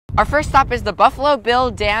Our first stop is the Buffalo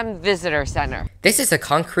Bill Dam Visitor Center. This is a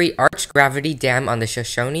concrete arched gravity dam on the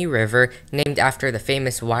Shoshone River named after the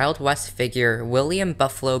famous Wild West figure William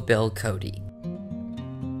Buffalo Bill Cody.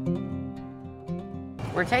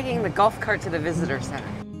 We're taking the golf cart to the visitor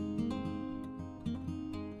center.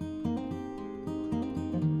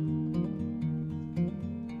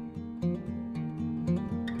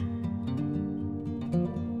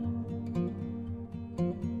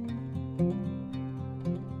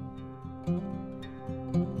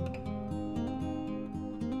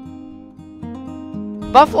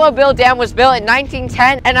 Buffalo Bill Dam was built in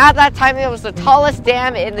 1910, and at that time it was the tallest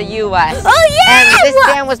dam in the U.S. Oh yeah! And this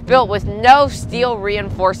dam was built with no steel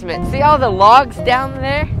reinforcement. See all the logs down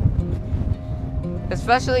there?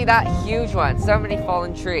 Especially that huge one. So many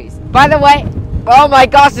fallen trees. By the way, oh my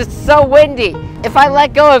gosh, it's so windy. If I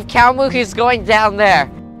let go of Kalmu, he's going down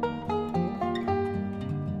there.